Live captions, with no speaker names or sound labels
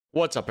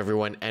What's up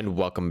everyone and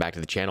welcome back to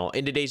the channel.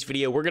 In today's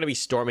video we're going to be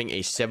storming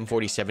a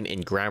 747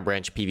 in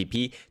groundbranch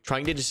PvP,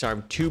 trying to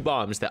disarm 2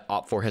 bombs that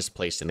Op4 has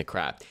placed in the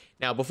craft.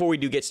 Now before we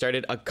do get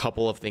started, a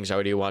couple of things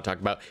I do want to talk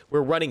about.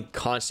 We're running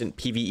constant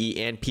PvE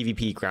and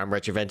PvP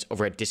groundbranch events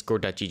over at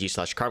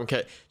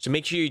discord.gg/Karmakut, so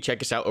make sure you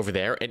check us out over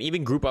there and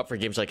even group up for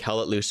games like Hell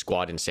Let Loose,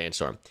 Squad, and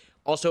Sandstorm.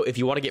 Also, if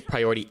you want to get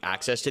priority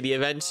access to the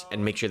events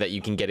and make sure that you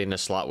can get in a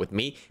slot with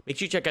me, make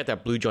sure you check out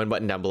that blue join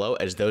button down below,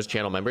 as those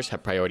channel members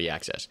have priority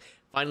access.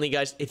 Finally,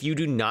 guys, if you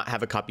do not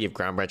have a copy of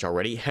Groundbranch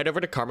already, head over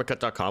to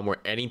karmakut.com, where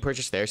any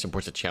purchase there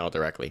supports the channel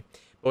directly.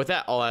 But with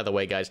that all out of the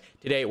way, guys,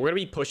 today we're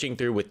going to be pushing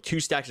through with 2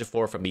 stacks of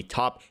 4 from the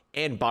top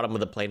and bottom of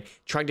the plane,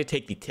 trying to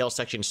take the tail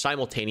section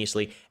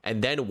simultaneously,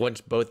 and then once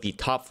both the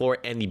top floor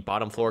and the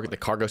bottom floor, the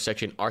cargo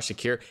section, are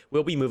secure,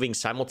 we'll be moving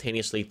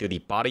simultaneously through the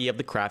body of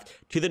the craft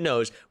to the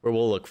nose, where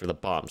we'll look for the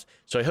bombs.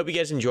 So I hope you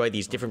guys enjoy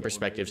these different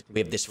perspectives. We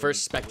have this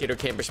first spectator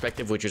cam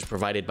perspective, which was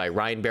provided by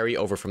Ryan Berry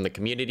over from the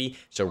community,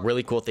 so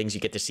really cool things.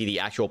 You get to see the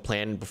actual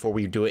plan before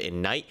we do it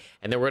in night,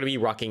 and then we're going to be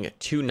rocking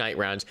 2 night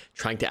rounds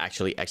trying to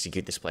actually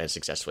execute this plan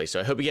successfully. So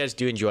I hope you guys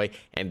do enjoy,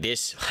 and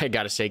this, I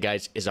gotta say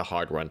guys, is a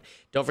hard run.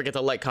 Don't forget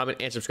to like,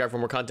 comment, and subscribe for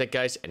more content,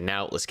 guys. And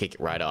now let's kick it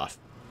right off.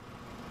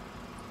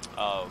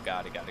 Oh,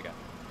 got it.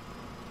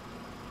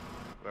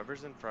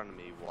 Whoever's in front of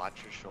me,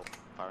 watch your shoulder.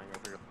 Firing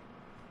over your...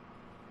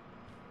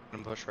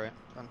 And push right.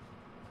 Done.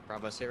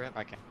 Bravo, stay right.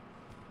 Okay.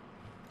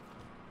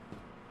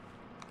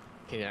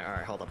 Okay, yeah,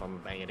 alright, hold up. I'm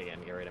gonna bang it again.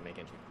 Get ready to make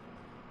entry.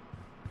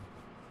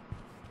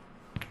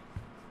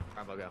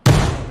 Bravo, go.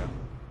 Bravo, go.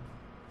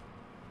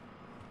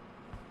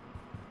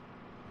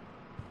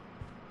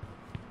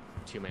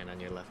 Two man on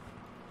your left.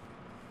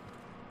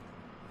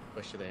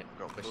 Push to the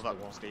Go, push move to up.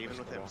 the wall. Stay even Push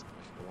with the him. wall.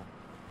 Push the wall.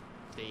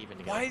 Stay even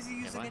together. Why is he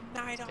Stand using by. a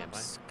night Stand on by.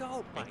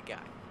 scope, my Hey. guy?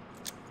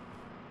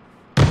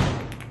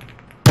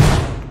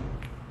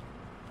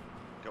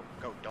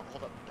 Go. Don't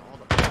hold up.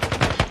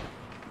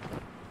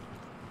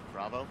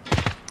 Bravo.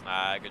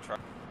 Good try.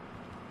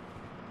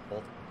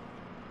 Hold.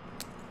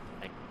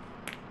 Hey.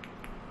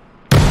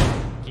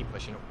 Keep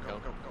pushing. Go.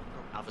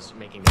 Alpha's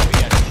making the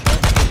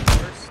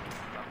First.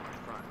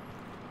 Front.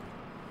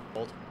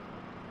 hold.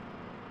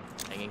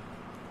 Hanging.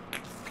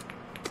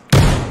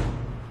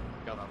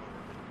 Go.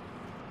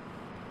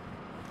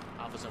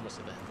 Alpha's almost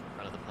to the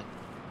front of the plane.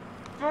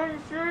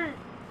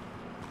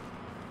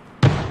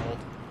 Hold.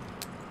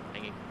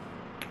 Hanging.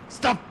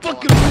 Stop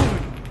fucking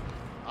moving!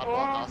 Audible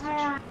on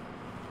hostage.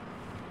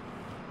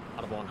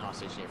 Audible on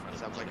hostage near front of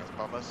the Sounds like plane. it's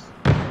above us.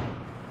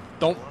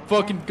 Don't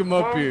fucking come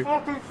up here.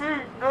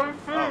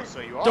 Oh, so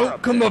you are Don't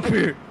up come there. up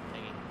here.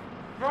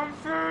 Hanging.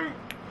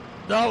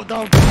 No,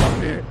 don't come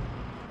up here.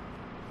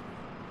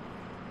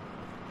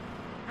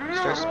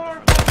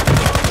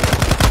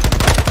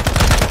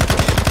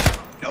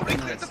 Nobody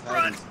cleared the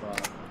front!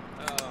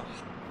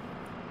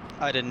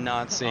 I did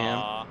not see him.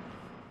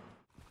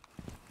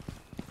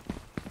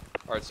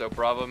 Alright, so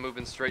Bravo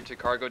moving straight to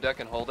cargo deck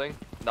and holding,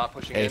 not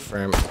pushing A in.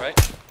 firm. Right?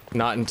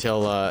 Not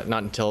until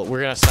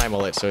we're gonna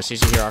simul it. So as soon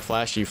as you hear our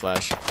flash, you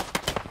flash.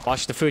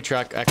 Watch the food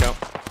truck, Echo.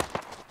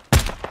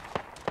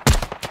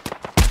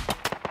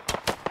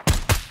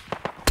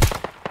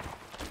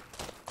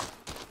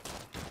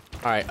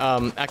 All right,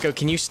 Echo,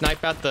 can you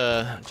snipe out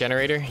the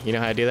generator? You know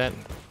how to do that?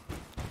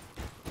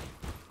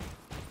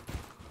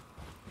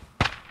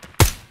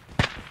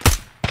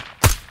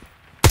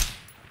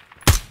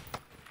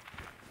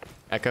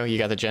 Echo, you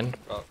got the gen?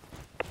 Oh.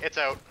 It's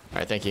out. All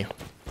right, thank you. All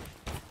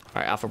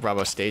right, Alpha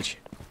Bravo stage.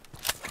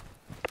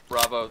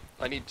 Bravo,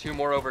 I need 2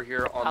 more over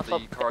here on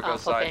the cargo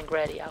side.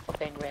 Alpha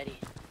bang ready.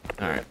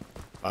 All right,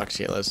 Fox,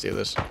 yeah, let's do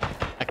this.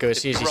 Echo,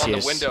 as soon as you We're on see the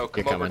us, window, you're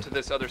come over coming. to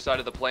this other side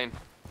of the plane.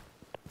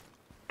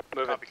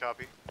 Move it.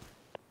 Copy.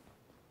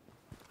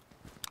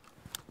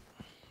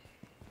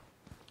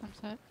 I'm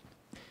set.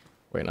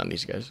 Waiting on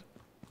these guys.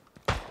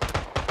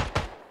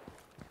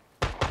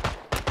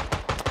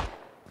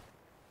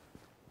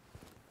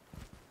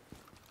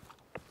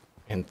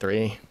 In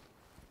 3,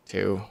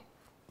 2,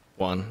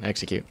 1,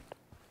 execute.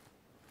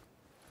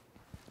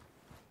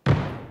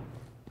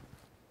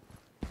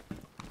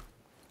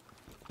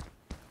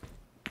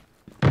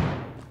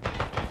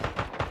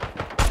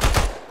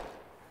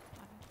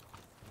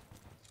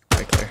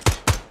 Right, clear.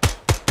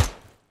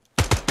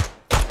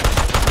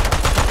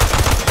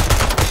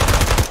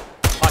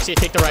 Foxy,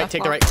 take the right,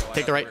 take the right,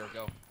 take the right.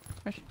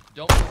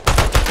 Don't.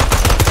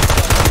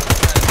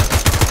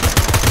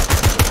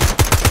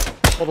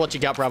 Hold what you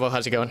got, Bravo.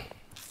 How's it going?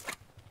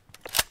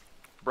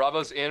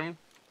 Bravo's in. I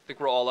think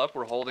we're all up.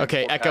 We're holding.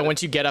 Okay, We're Echo, padded.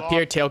 once you get up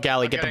here, tail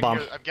galley, get the bomb.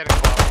 I'm getting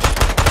bomb.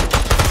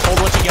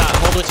 Hold what you got,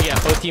 hold what you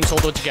got. Both teams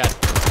hold what you got.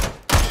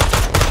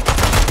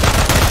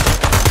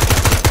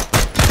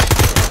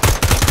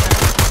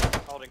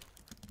 Holding.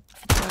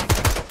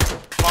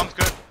 Bomb's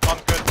good.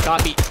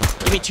 Copy.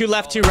 Give me 2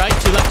 left, 2 right,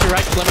 2 left, 2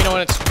 right. Let me know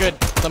when it's good.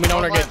 Let me know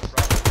when we're good. Bravo,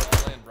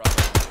 all in, Bravo.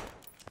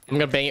 I'm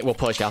gonna bang it. We'll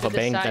push. Alpha To the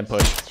bang, side then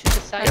push. seats, to the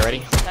side Okay, ready?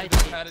 seats, side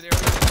seats. Padded area.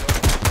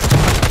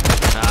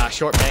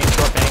 Short bang,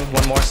 short bang.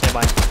 One more. Stand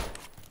by.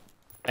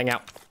 Bang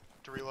out.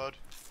 To reload.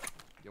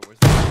 Yo, where's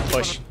the...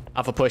 Push.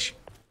 Alpha push.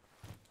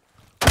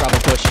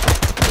 push.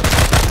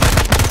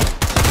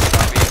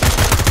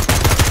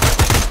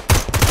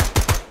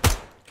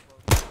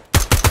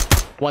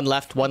 One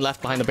left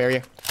behind the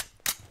barrier.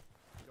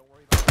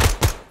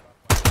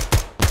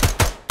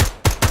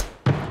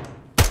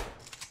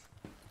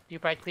 You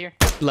bright clear.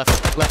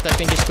 Left I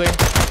think is clear.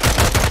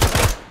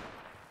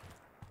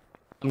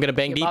 I'm gonna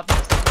bang You deep. pop.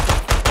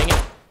 Bang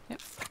it.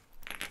 Yep.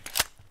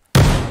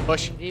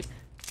 Push. Deep.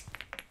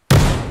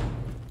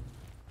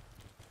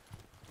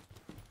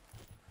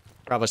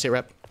 Bravo, sit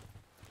rep.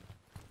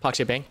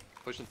 Poxy bang.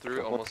 Pushing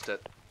through, almost at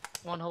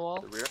One whole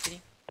wall. the rear.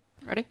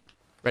 Ready?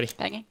 Ready.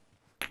 Banging.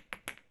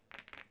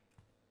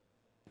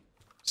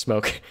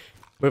 Smoke.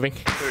 Moving.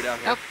 Clear down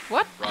here. Oh,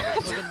 what?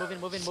 Bravo.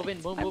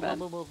 Move. My bad.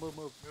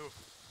 Move.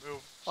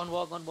 On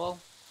wall.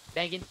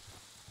 Banging.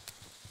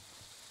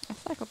 I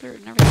cycled through it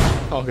and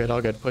everything.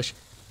 All good. Push.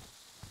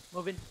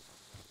 Moving.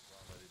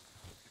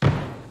 I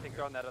think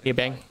they're on that other You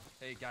bang. side.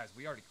 Hey guys,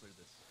 we already cleared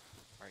this.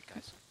 Alright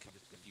guys,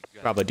 you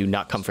guys Bravo, do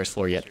not come first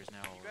floor yet. Now,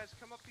 You guys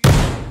come up here.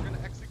 We're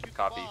gonna execute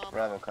Copy. the bomb.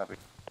 Bravo, copy.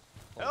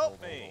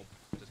 Help me.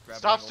 Just grab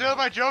Stop one stealing over.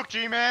 my joke,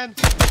 G-Man.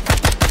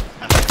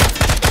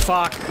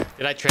 Fuck.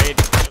 Did I trade?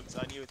 It's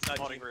on you. It's not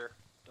you. Rear.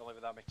 Don't live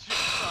without me. It's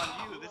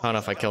on you. This I don't know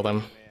is if I killed him.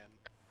 man.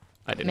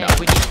 I did Man, not.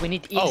 we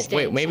need Oh, instant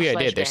wait, maybe I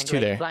did. There's flashbang, two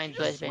like there. Blind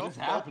flashbang. Both of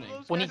those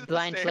We guys need at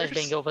blind the stairs.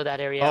 flashbang over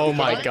that area. Oh every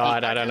my time.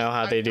 god, I don't know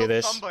how they do killed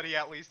this. Somebody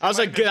at least. That was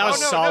It a might good. That have was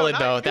been- solid not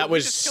though. you, That we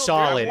was just killed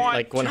solid. everyone.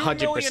 Like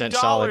 100% $2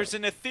 solid.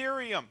 million in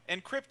Ethereum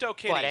and crypto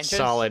kitties. What, entrance?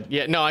 Solid.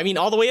 Yeah. No, I mean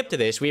all the way up to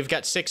this. We've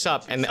got 6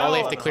 up, and all they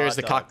have to clear is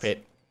the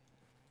cockpit.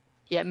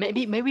 Yeah,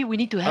 maybe we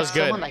need to That have was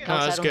good. someone like No,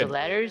 that was outside on the good.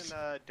 ladders.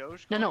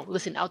 No,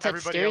 listen, outside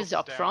Everybody stairs else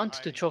up is front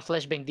down. to throw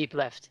flashbang deep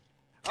left.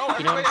 Oh,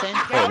 You know what I'm saying?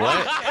 Wait,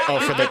 what? Oh,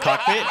 for the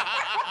cockpit?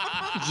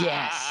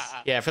 Yes.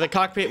 Yeah, for the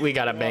cockpit, we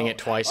gotta bang it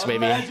twice,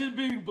 maybe. Imagine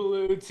being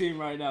blue team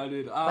right now,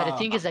 dude. But the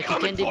thing is, like, you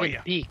coming can't for even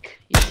ya. peek.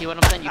 You see what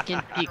I'm saying? You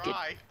can't peek it.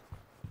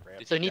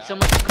 Right. So you need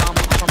someone to come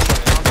from the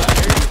front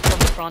ladders, from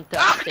the front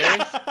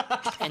stairs,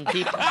 and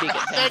deep peek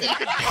it. Bang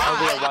it. While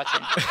we are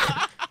watching.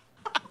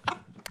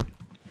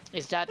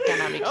 Is that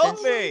kind of make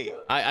sense? me.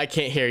 I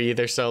can't hear you.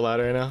 They're so loud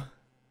right now.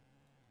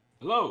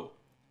 Hello.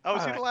 Oh, is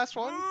he Alright. the last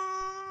one?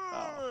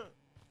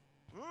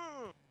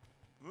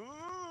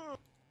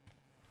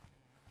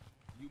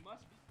 You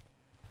must be.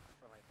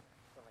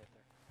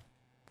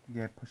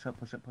 Yeah, push up.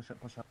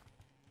 Cockpit.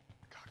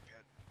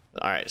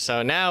 All right,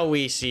 so now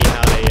we see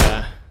how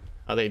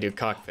they do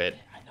cockpit.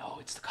 I know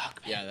it's the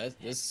cockpit. Yeah, that's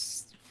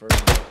this for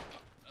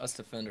us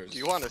defenders.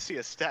 You want to see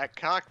a stacked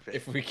cockpit?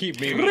 If we keep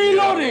moving.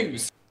 Reloading.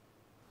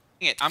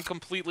 Dang it, I'm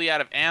completely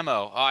out of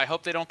ammo. Oh, I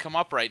hope they don't come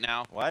up right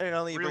now. Why did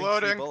only bring 3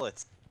 Reloading.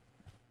 bullets?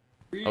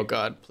 Oh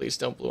god, please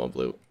don't blue on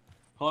blue.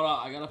 Hold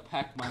on, I gotta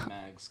pack my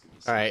mags. Give me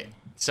a All right,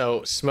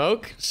 so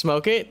smoke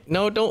it.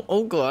 No, don't.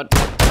 Oh god.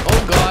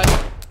 Oh god.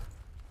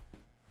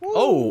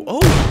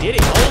 Oh, he did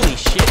it. Holy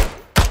shit.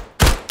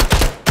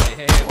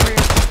 Hey,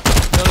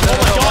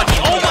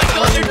 Oh my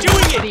god, they're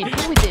doing it.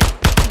 Who we did?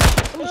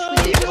 Who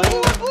did?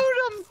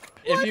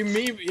 if you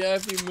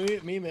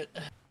meme it.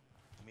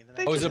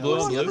 Oh, is it blue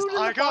on blue?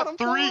 I got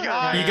 3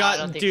 guys. You I got,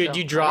 don't think dude, so.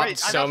 you dropped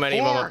Wait, I so got many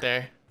of them 4. up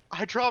there.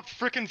 I dropped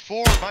frickin'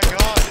 4. My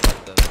god.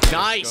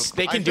 Nice.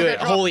 They I can do think I it.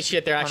 dropped- Holy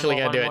shit, they're actually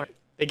more, gonna do one more. it.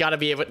 They gotta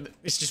be able.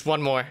 It's just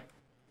one more.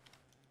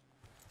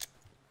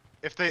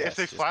 If they Yes,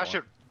 just flash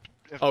one.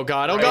 it. Oh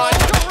god. Oh Right. god.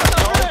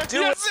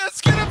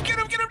 Yes, get him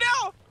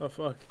now! Oh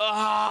fuck.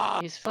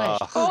 He's flash.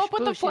 Oh,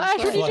 put the flash.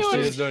 What are you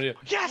doing? Please don't do-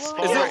 Yes.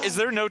 Is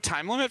there no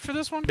time limit for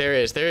this one? There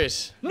is. There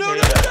is. No.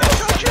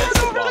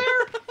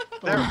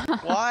 There.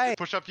 Why?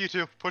 Push up, you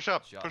two. Push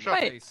up. Shot Push in up.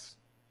 the Wait. face.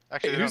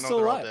 Actually, Hey, they who's don't know still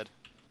they're all alive? dead.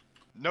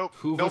 Nope.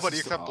 Who Nobody versus-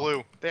 except oh.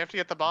 blue. They have to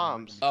get the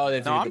bombs. Oh,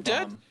 they No, I'm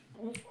dead.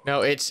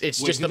 No, it's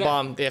just who's the that?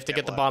 bomb. They have to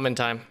get the bomb in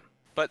time.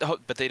 But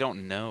they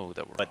don't know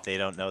that we're. But they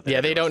don't know that.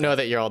 Yeah, they don't everyone's know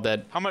that you're all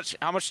dead. How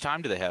much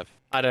time do they have?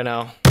 I don't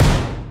know.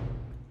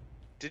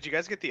 Did you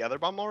guys get the other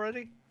bomb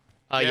already?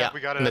 Yeah, we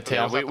got it in the at the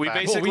tail. bottom. We back.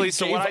 basically Well, we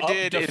so what gave I up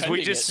did is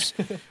we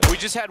defending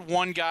just had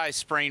one guy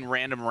spraying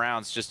random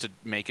rounds just to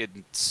make it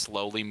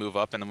slowly move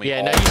up, and then we Yeah,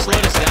 all no, you slowed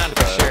ran us down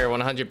into for the- sure,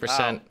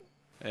 100%.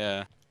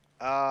 Yeah.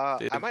 I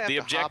might have The to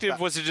objective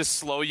was to just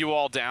slow you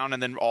all down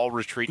and then all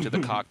retreat to the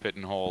cockpit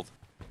and hold.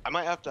 I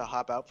might have to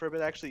hop out for a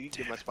bit. Actually, you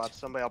can give my spot to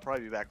somebody. I'll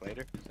probably be back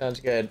later. Sounds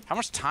good. How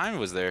much time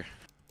was there?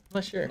 I'm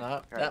not sure. Not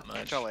All right, that much.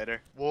 catch y'all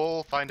later.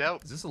 We'll find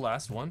out. Is this the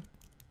last one?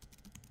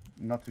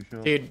 Not too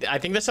sure. Dude, I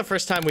think that's the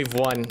first time we've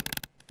won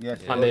Yes.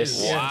 on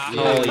this. Wow.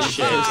 Holy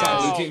shit.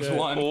 Wow. Blue team's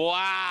won.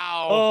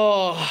 Wow.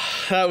 Oh,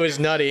 that was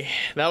nutty.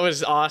 That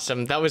was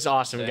awesome. That was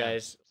awesome, Damn.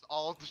 guys. It's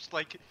all just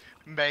like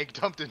mag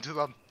dumped into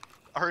them.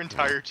 Our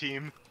entire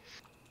team.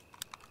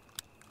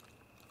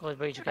 What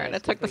about you Alright, guys? I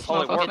took the What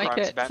smoke about off you my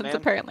guys? kit, Batman? since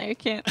apparently I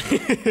can't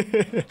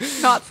It's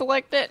not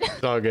select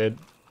it. all good.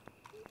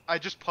 I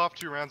just popped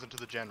 2 rounds into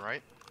the gen,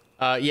 right?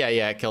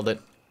 Yeah, I killed it.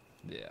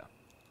 Yeah.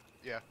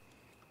 Yeah. Yeah, I'm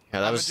that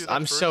gonna was. do that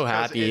I'm first so 'cause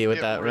happy it with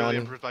that really run.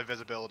 improves my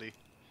visibility.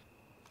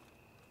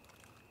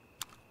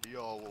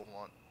 Y'all will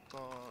want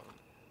fun.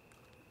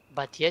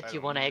 But yet you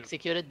don't want to need it.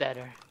 execute it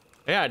better.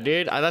 Yeah,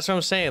 dude. That's what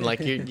I'm saying. Like,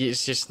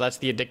 it's just, that's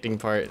the addicting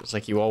part. It's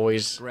like you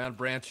always... Ground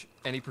branch,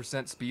 any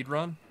 % speed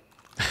run?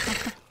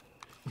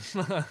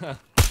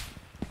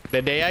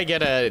 The day I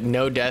get a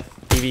no-death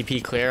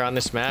PvP clear on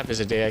this map is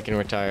the day I can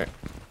retire.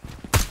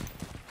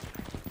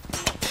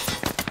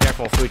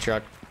 Careful, food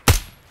truck.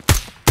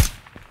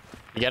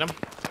 You get him?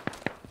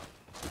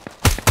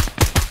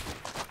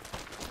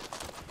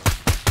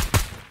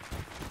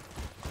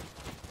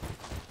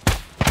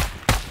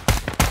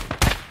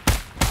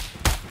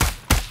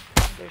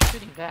 They're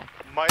shooting back.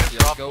 Might have Yeah,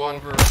 dropped go one.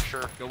 over.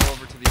 Sure. Go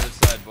over to the other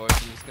side, boys.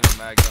 I'm just gonna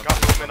mag up.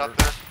 Got movement up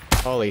there.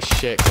 Holy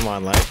shit, come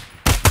on, like.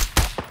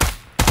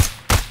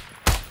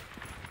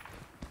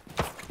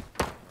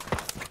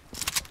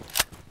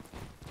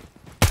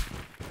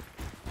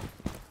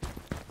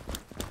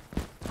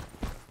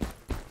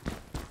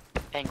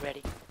 Bang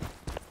ready.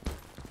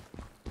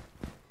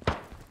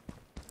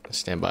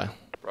 Stand by.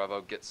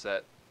 Bravo, get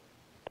set.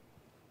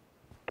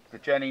 The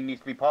Jenny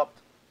needs to be popped.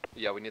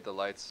 Yeah, we need the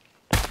lights.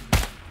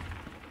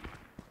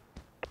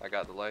 I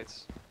got the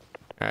lights.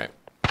 Alright.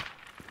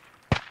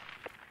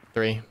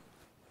 3,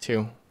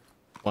 2,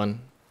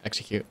 1,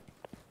 execute.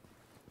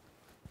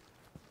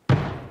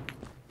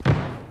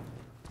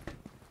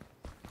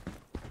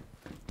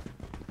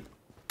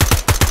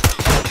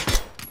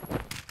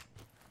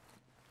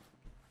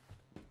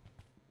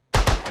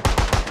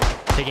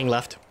 Taking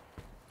left.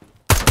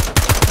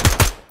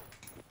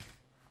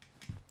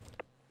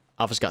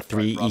 Alpha's got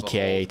 3 Bravo,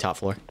 EKA hold. top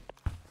floor.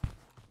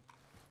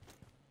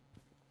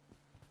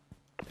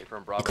 Hey,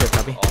 from Bravo, clear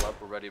copy? all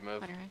up, we're ready to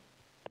move.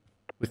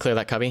 We clear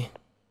that cubby.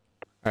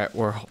 Alright,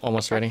 we're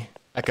almost ready.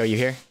 Echo, you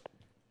here?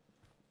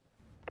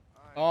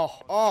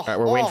 Alright,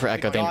 we're waiting for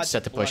Echo. Then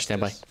set the push.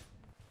 Stand by.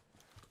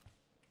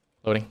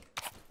 Loading.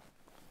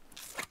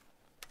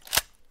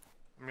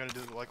 I'm gonna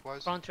do it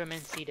likewise. Front remain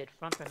seated.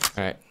 Front remain seated.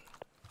 Alright.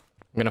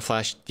 I'm gonna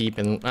flash deep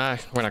and...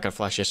 we're not gonna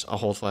flash this. I'll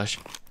hold flash.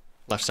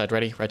 Left side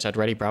ready. Right side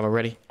ready. Bravo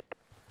ready.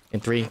 In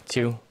 3,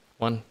 2,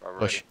 1. Bravo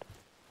Push. ready.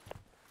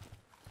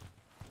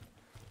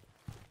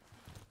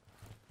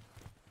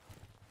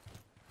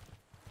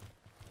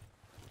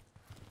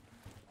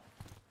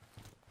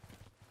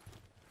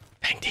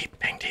 Bang deep.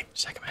 Bang deep.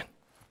 Second man.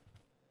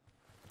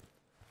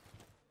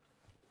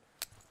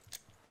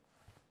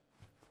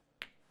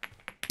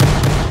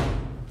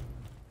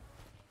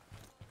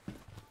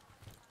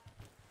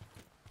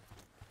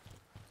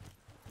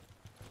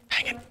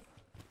 Bang it.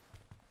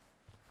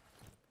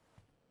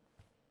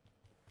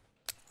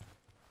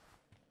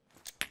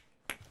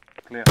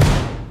 Clear.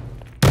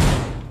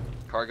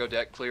 Cargo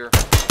deck clear.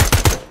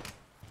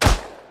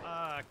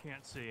 I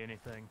can't see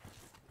anything.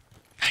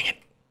 Bang it.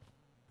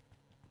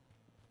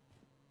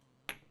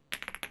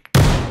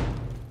 Let's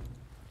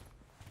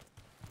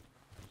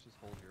just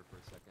hold here for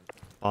a second.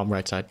 Bomb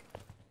right side.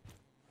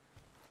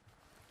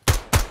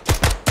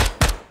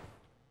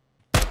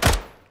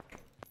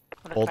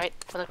 For the Hold. right.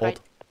 For the Hold. right.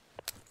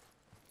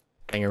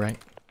 Bang it right.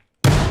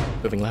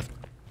 Moving left.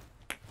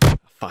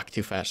 Fuck,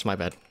 too fast. My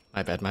bad.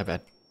 My bad. My bad.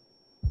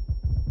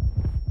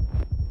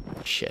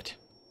 Shit.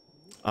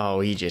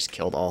 Oh, he just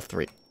killed all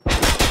 3.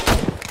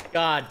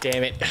 God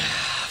damn it.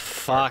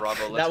 Fuck.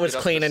 Bravo, let's That was get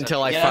up clean to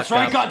until I center.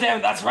 fucked up.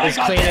 goddammit, that's It was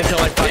clean until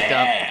I fucked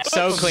up.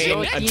 So clean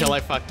So until I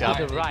fucked up.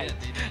 To the right.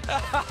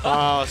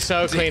 Oh,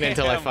 so clean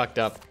until I fucked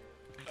up.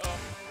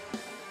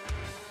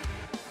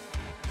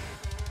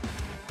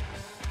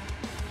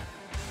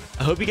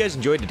 I hope you guys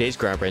enjoyed today's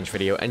groundbranch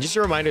video, and just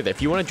a reminder that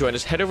if you want to join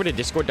us, head over to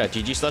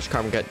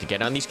discord.gg/Karmakut to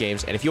get on these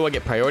games, and if you want to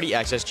get priority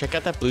access, check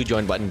out that blue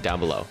join button down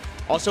below.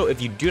 Also, if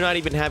you do not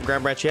even have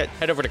groundbranch yet,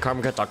 head over to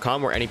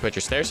karmakut.com where any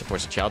purchase there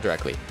supports the channel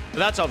directly. But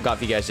that's all I've got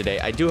for you guys today.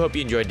 I do hope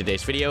you enjoyed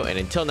today's video, and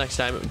until next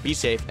time, be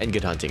safe and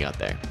good hunting out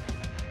there.